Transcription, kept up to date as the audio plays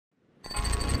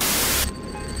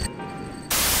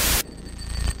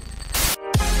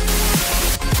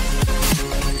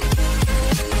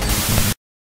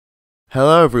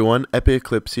Hello everyone,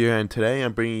 Eclipse here, and today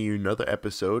I'm bringing you another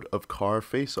episode of Car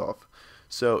Face Off.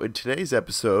 So in today's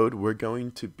episode, we're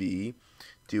going to be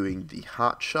doing the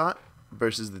Hotshot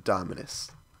versus the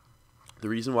Dominus. The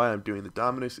reason why I'm doing the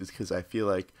Dominus is because I feel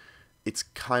like it's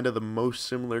kind of the most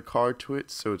similar car to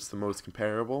it, so it's the most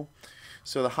comparable.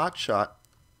 So the Hotshot,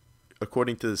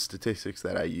 according to the statistics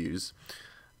that I use,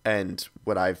 and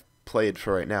what I've played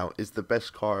for right now, is the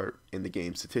best car in the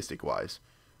game statistic-wise.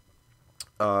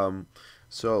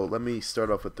 So let me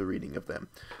start off with the reading of them.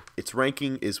 Its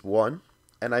ranking is 1,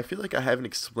 and I feel like I haven't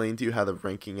explained to you how the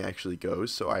ranking actually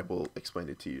goes, so I will explain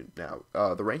it to you now.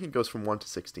 The ranking goes from 1 to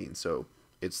 16, so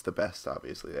it's the best,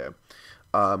 obviously, there.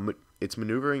 Its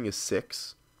maneuvering is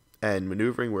 6, and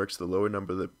maneuvering works, the lower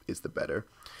number is the better.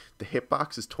 The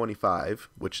hitbox is 25,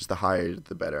 which is the higher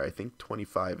the better. I think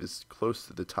 25 is close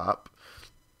to the top.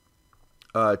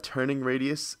 Turning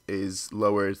radius is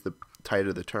lower as the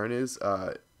tighter the turn is.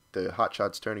 The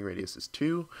Hotshot's turning radius is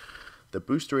 2. The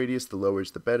boost radius, the lower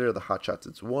is the better. The Hotshot's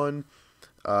is 1.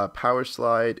 Power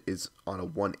slide is on a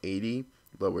 180.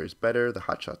 Lower is better. The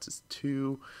Hotshot's is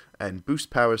 2. And boost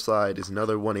power slide is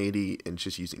another 180 and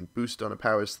just using boost on a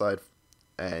power slide.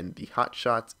 And the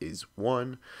Hotshot's is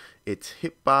 1. Its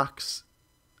hitbox,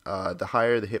 the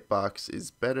higher the hitbox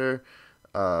is better.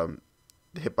 The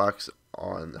hitbox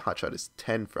on the Hotshot is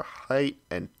 10 for height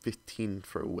and 15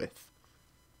 for width.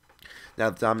 Now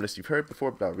the Dominus you've heard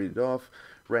before, but I'll read it off.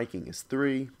 Ranking is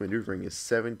 3, maneuvering is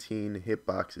 17,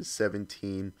 hitbox is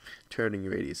 17, turning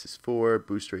radius is 4,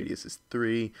 boost radius is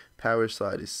 3, power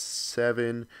slide is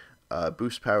 7,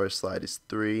 boost power slide is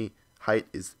 3, height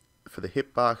is for the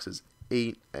hitbox is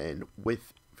 8, and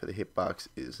width for the hitbox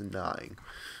is 9.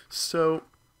 So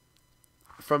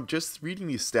from just reading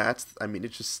these stats, I mean,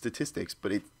 it's just statistics,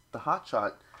 but the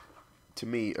Hotshot to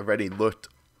me already looked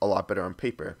a lot better on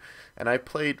paper, and I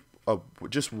played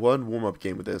just one warm-up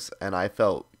game with this, and I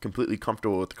felt completely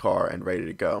comfortable with the car and ready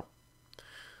to go.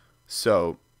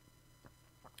 So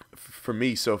for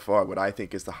me so far, what I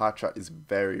think is the Hotshot is a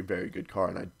very, very good car,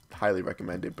 and I highly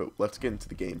recommend it. But let's get into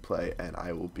the gameplay, and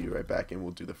I will be right back, and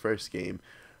we'll do the first game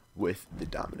with the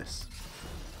Dominus.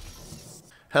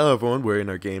 Hello everyone, we're in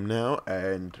our game now,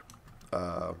 and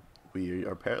we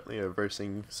are apparently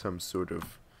versing some sort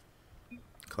of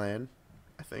clan,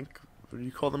 I think. What do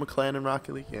you call them, a clan in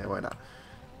Rocket League? Yeah, why not?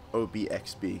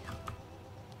 OBXB.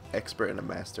 Expert and a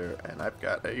master, and I've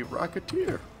got a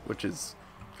Rocketeer, which is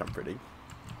comforting.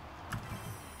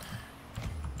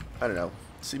 I don't know.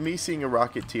 See, me seeing a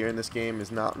Rocketeer in this game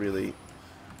is not really...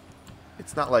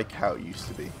 It's not like how it used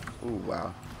to be. Ooh,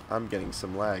 wow. I'm getting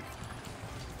some lag.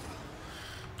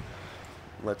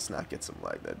 Let's not get some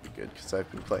lag, that'd be good, because I've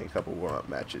been playing a couple warm-up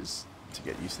matches to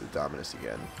get used to the Dominus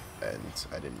again, and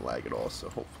I didn't lag at all, so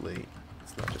hopefully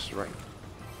it's not just right.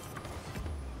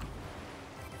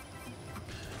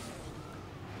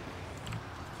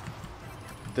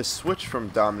 The switch from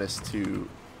Dominus to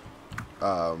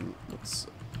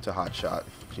Hotshot,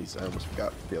 jeez, I almost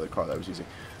forgot the other car that I was using.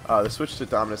 The switch to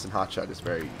Dominus and Hotshot is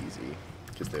very easy,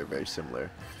 because they're very similar.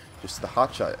 Just the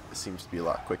Hotshot seems to be a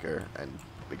lot quicker and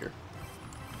bigger.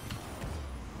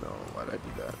 No, why did I do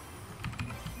that?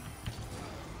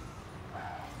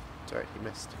 It's alright, he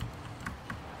missed.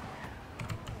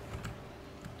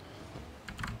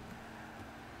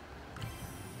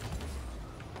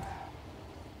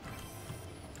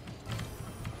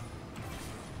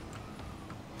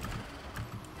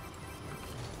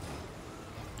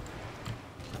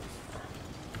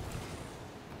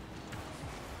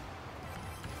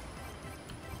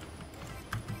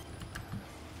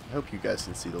 I hope you guys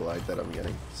can see the lag that I'm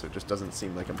getting, so it just doesn't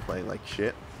seem like I'm playing like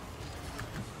shit.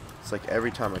 It's like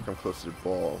every time I come close to the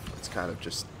ball, it's kind of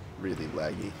just really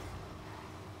laggy.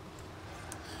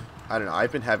 I don't know,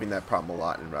 I've been having that problem a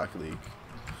lot in Rocket League.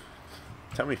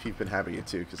 Tell me if you've been having it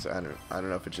too, because I don't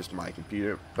know if it's just my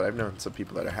computer, but I've known some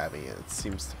people that are having it. It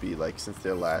seems to be like since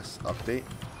their last update,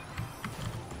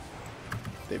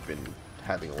 they've been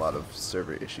having a lot of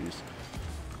server issues.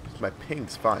 My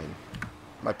ping's fine.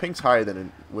 My ping's higher than it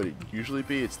would usually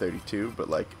be. It's 32, but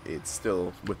like it's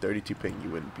still, with 32 ping, you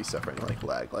wouldn't be suffering like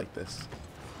lag like this.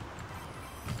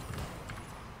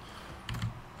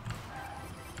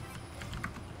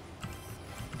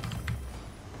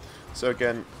 So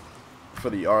again,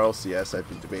 for the RLCS, I've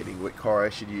been debating what car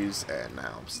I should use, and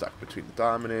now I'm stuck between the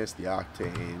Dominus, the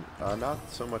Octane. Not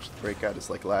so much the Breakout as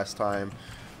like last time,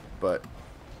 but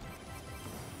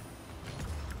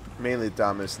mainly the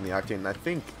Dominus and the Octane. And I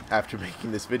think after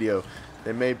making this video,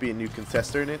 there may be a new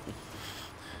contester in it,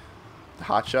 the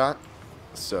Hotshot,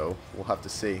 so we'll have to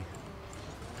see.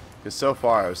 Because so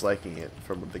far I was liking it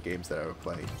from the games that I was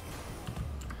playing.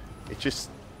 It's just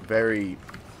very,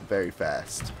 very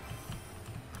fast.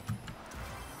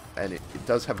 And it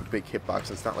does have a big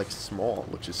hitbox. It's not like small,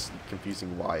 which is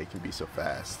confusing why it can be so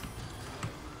fast.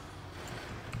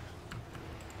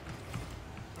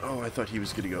 Oh, I thought he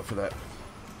was going to go for that.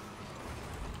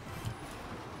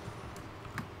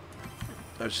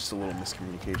 That was just a little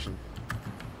miscommunication.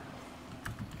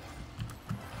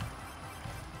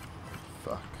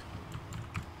 Fuck.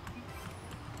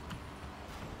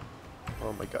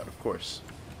 Oh my god, of course.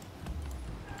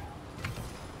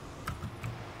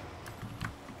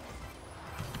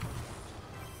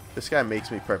 This guy makes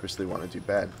me purposely want to do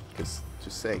bad, because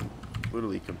just saying,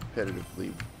 literally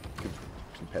competitively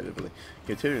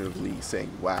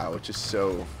saying wow, it's just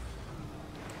so...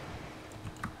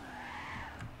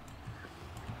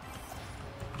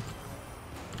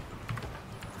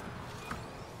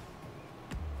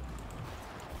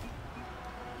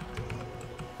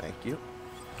 Thank you.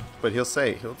 But he'll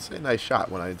say nice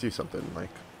shot when I do something, like...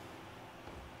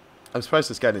 I'm surprised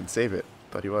this guy didn't save it.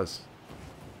 Thought he was.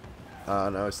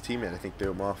 No, his teammate, I think,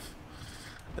 threw him off.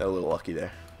 Got a little lucky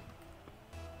there.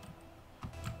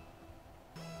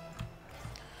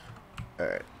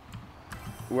 Alright.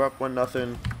 We're up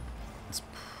 1-0. It's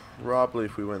probably,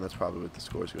 if we win, that's probably what the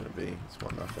score's going to be. It's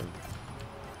 1-0.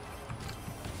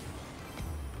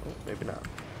 Oh, maybe not.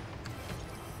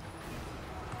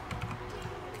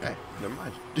 Okay, never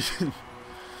mind.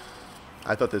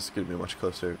 I thought this was going to be a much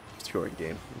closer scoring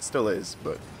game. It still is,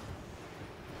 but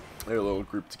they're a little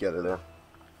grouped together there.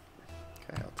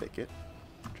 Okay, I'll take it.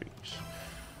 Drinks.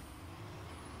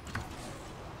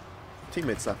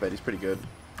 Teammate's not bad. He's pretty good.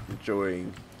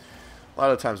 Enjoying. A lot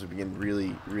of times we begin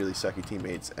really, really sucky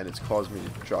teammates, and it's caused me to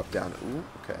drop down. Ooh,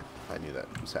 okay. I knew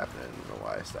that was happening. I don't know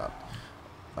why I stopped.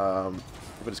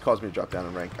 But it's caused me to drop down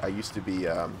in rank. I used to be.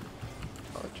 Oh,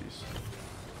 jeez.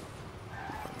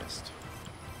 I missed.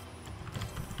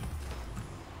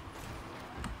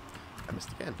 I missed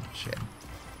again. Shit.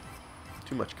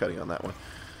 Too much cutting on that one.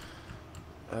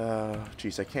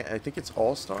 Jeez, I can't. I think it's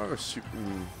All-Star or Super.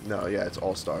 No, yeah, it's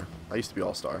All-Star. I used to be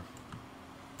All-Star.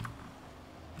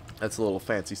 That's a little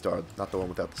fancy star, not the one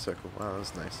without the circle. Wow, that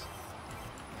was nice.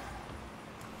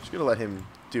 Just gonna let him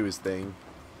do his thing.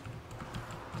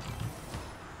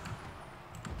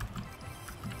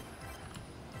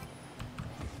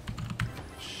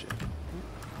 Shit.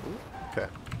 Ooh, okay.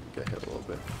 Got hit a little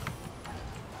bit.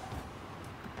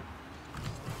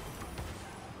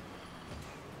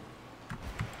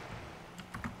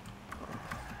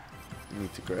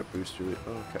 Need to grab booster.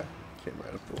 Oh, okay. Came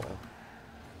right up the wall.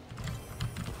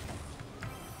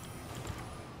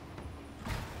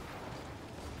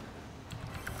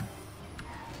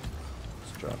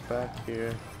 Drop back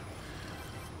here.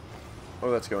 Oh,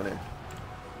 that's going in.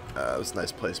 That was a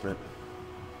nice placement.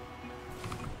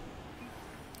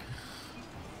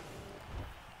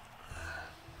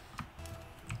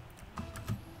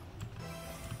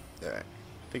 Alright.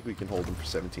 I think we can hold him for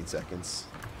 17 seconds.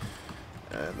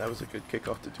 And that was a good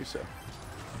kickoff to do so.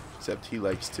 Except he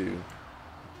likes to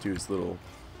do his little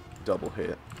double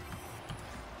hit.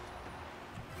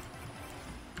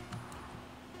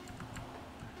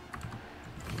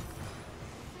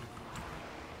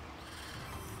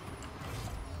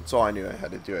 That's all I knew I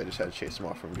had to do. I just had to chase him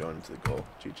off from going into the goal.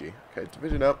 GG. Okay,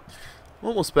 division up.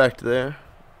 Almost back to there.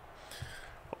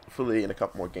 Hopefully in a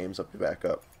couple more games I'll be back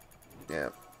up. Yeah.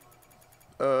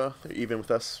 They're even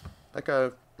with us. That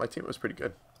guy, my team was pretty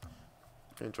good.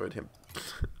 I enjoyed him.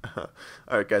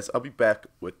 Alright guys, I'll be back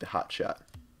with the Hotshot.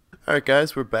 Alright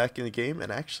guys, we're back in the game,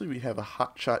 and actually we have a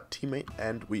Hotshot teammate,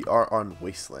 and we are on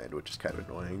Wasteland, which is kind of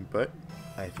annoying, but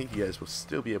I think you guys will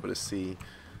still be able to see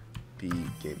the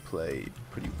gameplay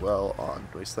pretty well on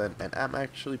Wasteland, and I'm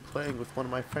actually playing with one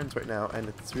of my friends right now, and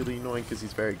it's really annoying because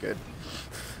he's very good.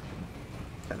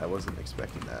 And I wasn't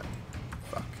expecting that.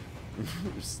 Fuck.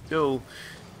 We're still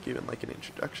giving like an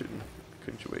introduction.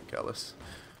 Couldn't you wait, Gallus?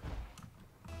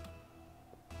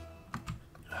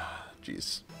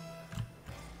 Jeez.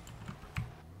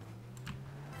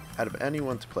 Out of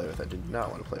anyone to play with, I did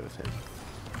not want to play with him.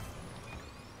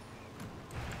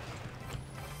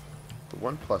 The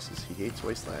one plus is he hates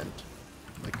Wasteland.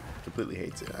 Like, completely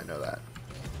hates it, I know that.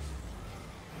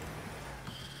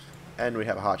 And we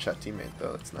have a Hotshot teammate,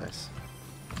 though, that's nice.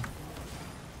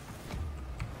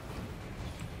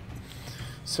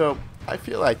 So, I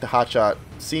feel like the Hotshot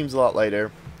seems a lot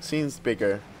lighter, seems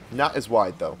bigger, not as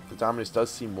wide, though. The Dominus does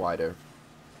seem wider.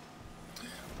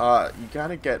 You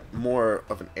gotta get more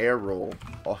of an air roll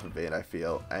off of it, I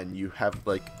feel, and you have,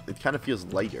 like, it kind of feels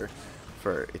lighter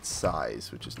for its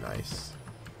size, which is nice.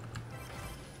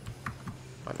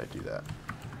 Why did I do that?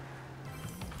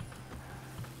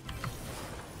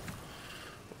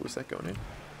 Was that going in?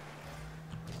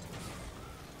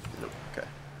 Nope. Okay.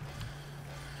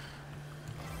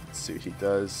 Let's see what he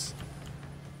does.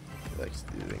 He likes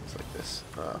to do things like this.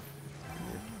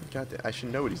 God damn, I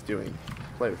should know what he's doing.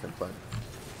 Play with him, play.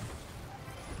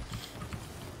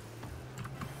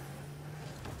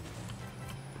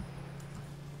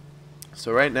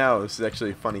 So right now, this is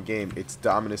actually a funny game. It's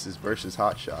Dominus versus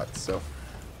Hotshot. So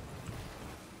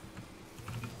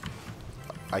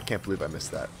I can't believe I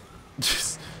missed that.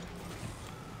 Just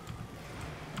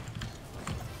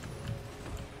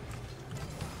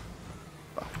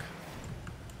fuck.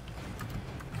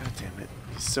 God damn it.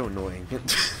 He's so annoying.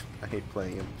 I hate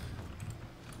playing him.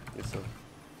 It's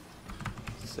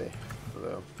a safe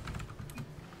though.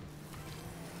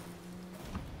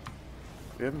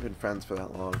 We haven't been friends for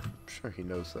that long. I'm sure he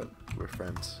knows that we're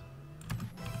friends.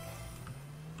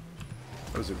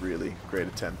 That was a really great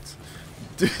attempt.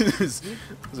 Dude, this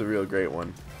was a real great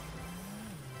one.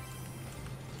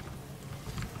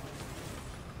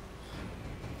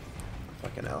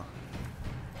 Fucking hell.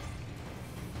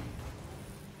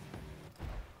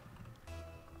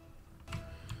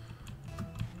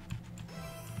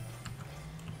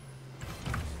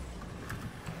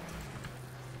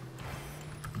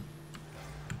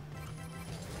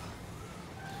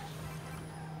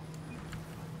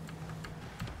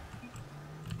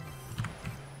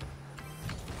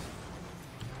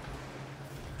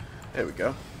 There we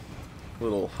go.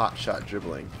 Little hot shot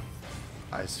dribbling.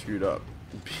 I screwed up.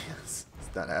 He's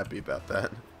not happy about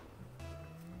that.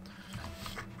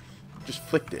 Just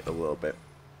flicked it a little bit.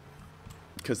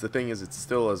 Because the thing is, it's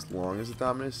still as long as the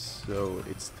Dominus, so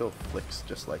it still flicks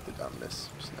just like the Dominus,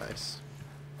 which is nice.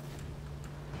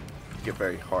 You get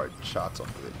very hard shots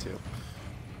off of it too.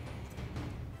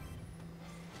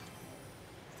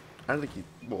 I don't think he,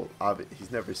 well,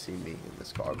 he's never seen me in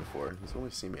this car before. He's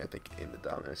only seen me, I think, in the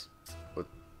Dominus. But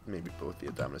maybe both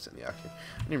the Dominus and the Octane.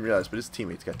 I didn't even realize, but his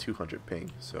teammate's got 200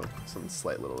 ping, so some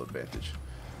slight little advantage.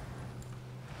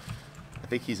 I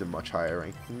think he's a much higher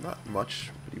rank. Not much,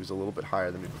 but he was a little bit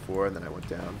higher than me before, and then I went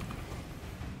down.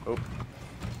 Oh.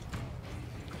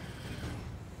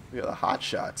 We got the hot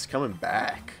shots coming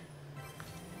back.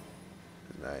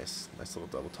 Nice. Nice little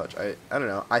double touch. I don't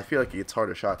know. I feel like it gets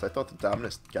harder shots. I thought the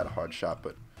Dominus got a hard shot,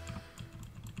 but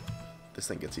this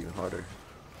thing gets even harder.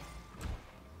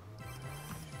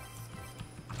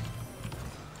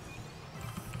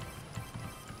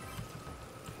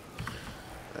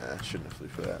 Shouldn't have flew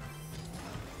for that.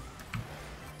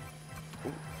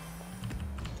 Ooh.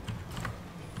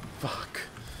 Fuck.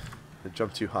 I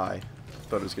jumped too high.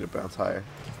 Thought it was going to bounce higher.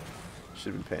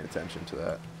 Should have been paying attention to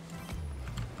that.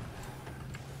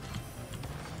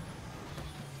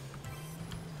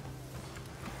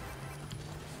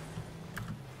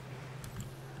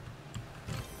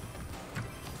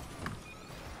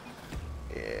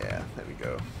 Yeah, there we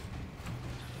go.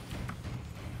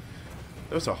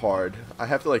 Those are hard. I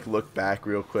have to like look back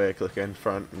real quick, look in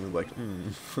front, and like,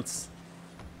 let's.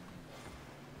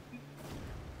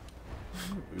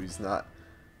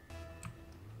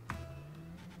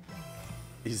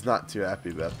 He's not too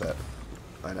happy about that.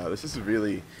 I know this is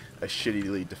really a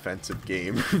shittily defensive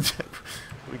game.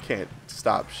 We can't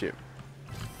stop shit.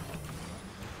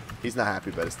 He's not happy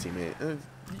about his teammate. You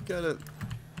gotta.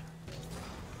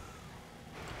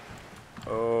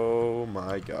 Oh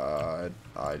my god.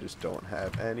 I just don't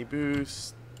have any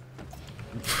boost.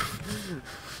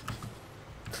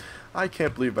 I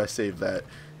can't believe I saved that.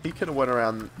 He could have went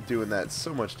around doing that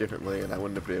so much differently and I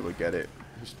wouldn't have been able to get it.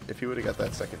 If he would have got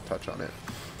that second touch on it.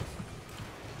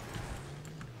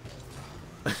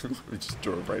 We just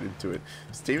drove right into it.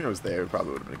 If his teammate was there, it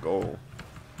probably would have been a goal.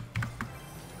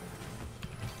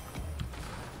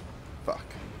 Fuck.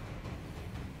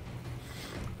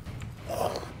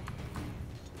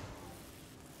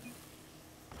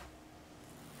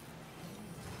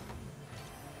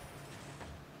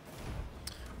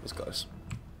 Was close.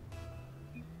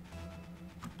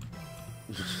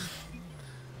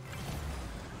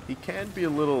 He can be a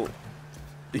little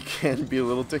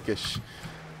dickish.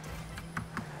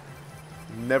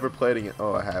 Never played against.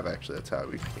 Oh, I have actually. That's how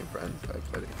we became friends. I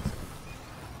played against him.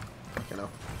 Fucking hell.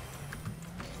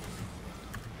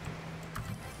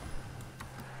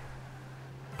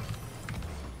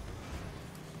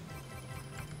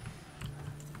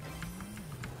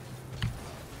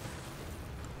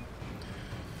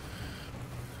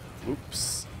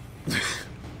 Oops.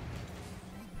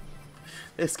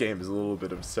 This game is a little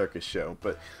bit of a circus show,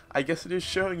 but I guess it is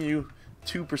showing you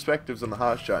two perspectives on the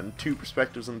Hotshot and two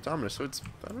perspectives on the Dominus, so it's,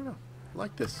 I don't know, I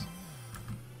like this.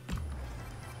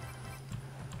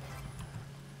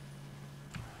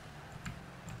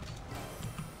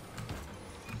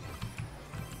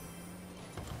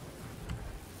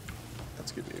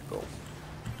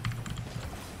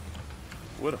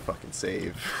 What a fucking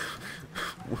save.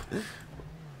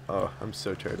 Oh, I'm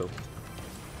so turtled.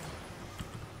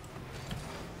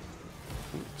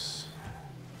 Oops.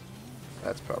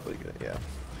 That's probably good, yeah.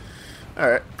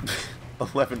 Alright.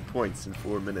 11 points in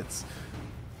 4 minutes.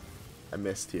 I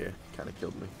missed here. Kind of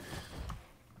killed me.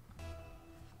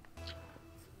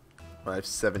 I have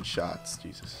 7 shots.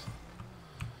 Jesus.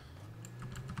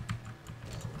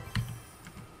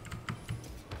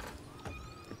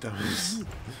 Dominus.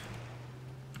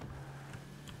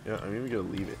 Yeah, I'm even gonna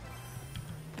leave it.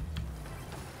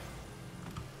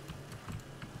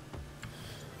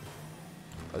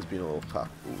 I was being a little cock.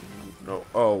 Ooh, no.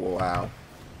 Oh, wow.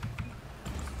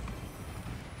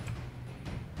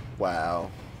 Wow.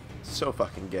 So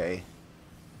fucking gay.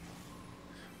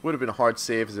 Would have been a hard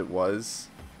save as it was.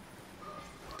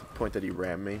 At the point that he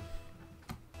rammed me.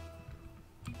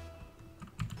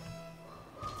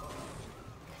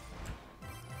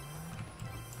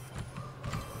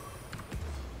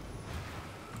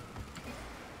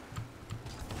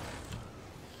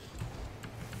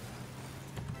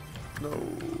 No.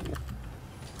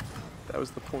 That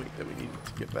was the point that we needed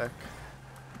to get back.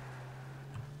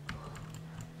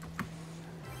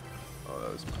 Oh,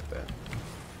 that was my bad.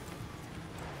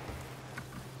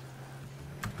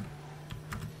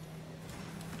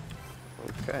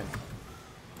 Okay.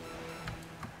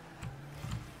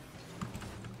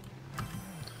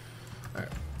 Alright.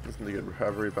 This is a good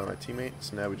recovery by my teammate.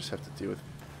 So now we just have to deal with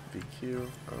VQ.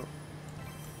 Oh.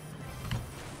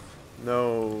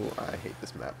 No, I hate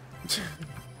this map.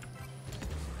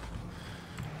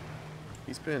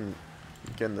 He's been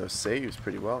getting those saves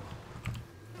pretty well.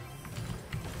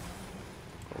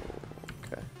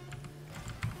 Okay.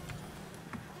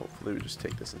 Hopefully we just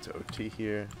take this into OT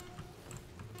here.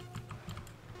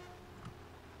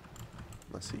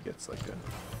 Unless he gets like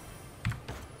a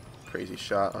crazy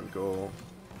shot on goal.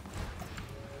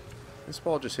 This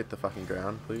ball just hit the fucking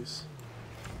ground, please.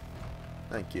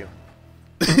 Thank you.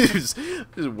 just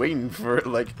waiting for it.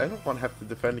 Like, I don't want to have to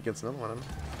defend against another one. I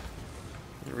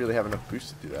don't really have enough boost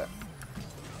to do that.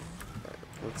 Right,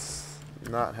 let's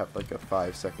not have like a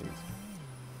 5 seconds.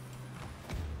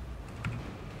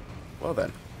 Well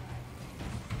then.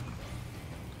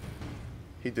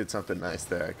 He did something nice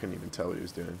there. I couldn't even tell what he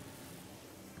was doing.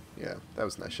 Yeah, that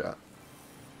was a nice shot.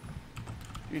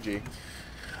 GG.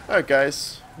 Alright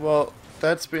guys, well,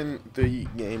 that's been the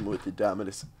game with the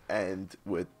Dominus and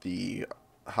with the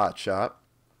Hotshot.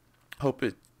 Hope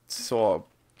it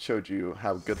showed you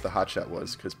how good the Hotshot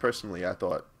was, because personally I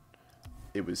thought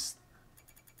it was...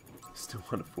 Still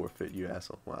want to forfeit, you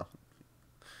asshole. Wow.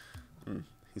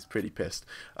 He's pretty pissed.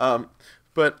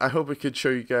 But I hope it could show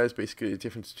you guys basically the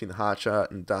difference between the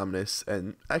Hotshot and Dominus,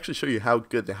 and actually show you how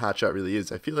good the Hotshot really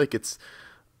is. I feel like it's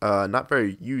not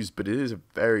very used, but it is a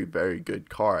very, very good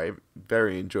car. I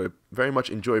very much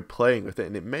enjoy playing with it,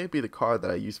 and it may be the car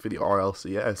that I use for the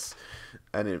RLCS,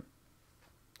 and it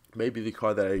may be the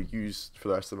car that I use for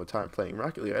the rest of my time playing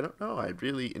Rocket League. I don't know. I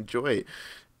really enjoy it.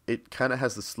 It kind of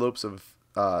has the slopes of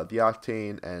the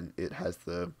Octane, and it has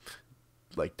the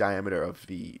like diameter of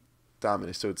the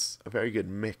Dominus, so it's a very good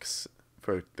mix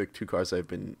for the two cars I've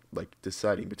been like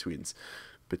deciding between.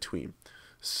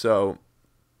 So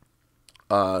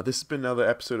this has been another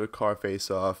episode of Car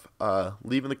Face Off.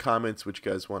 Leave in the comments which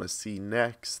you guys want to see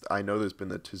next. I know there's been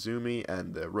the Tazumi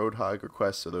and the Roadhog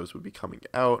requests, so those will be coming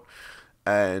out.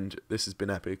 And this has been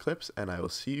Epic Eclipse, and I will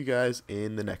see you guys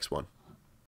in the next one.